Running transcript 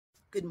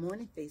Good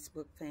morning,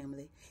 Facebook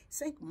family.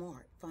 St.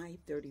 Mark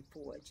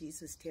 5:34,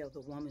 Jesus tells the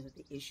woman of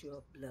the issue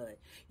of blood,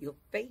 your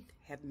faith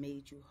have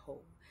made you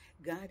whole.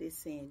 God is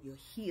saying your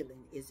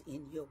healing is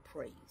in your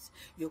praise.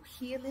 Your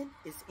healing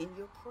is in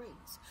your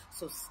praise.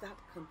 So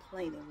stop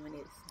complaining when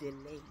it's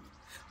delayed.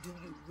 Do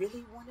you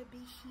really want to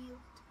be healed?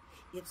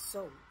 If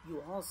so,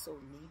 you also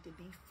need to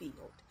be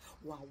filled.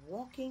 While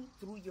walking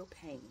through your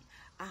pain,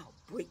 I'll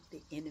break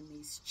the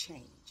enemy's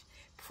change.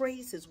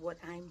 Praise is what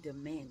I'm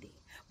demanding,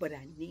 but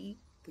I need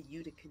for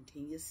you to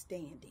continue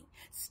standing.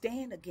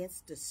 Stand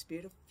against the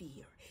spirit of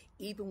fear,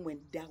 even when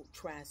doubt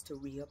tries to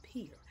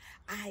reappear.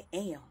 I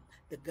am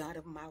the God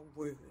of my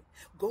word.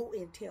 Go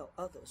and tell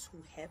others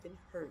who haven't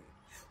heard.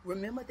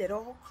 Remember that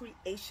all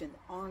creation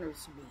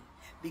honors me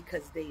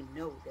because they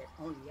know that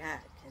only I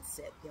can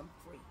set them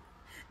free.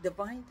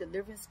 Divine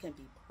deliverance can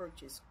be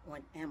purchased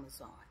on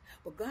Amazon,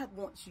 but God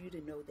wants you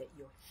to know that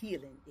your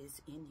healing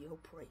is in your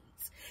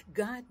praise.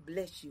 God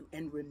bless you,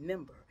 and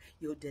remember,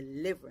 your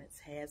deliverance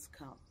has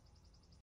come.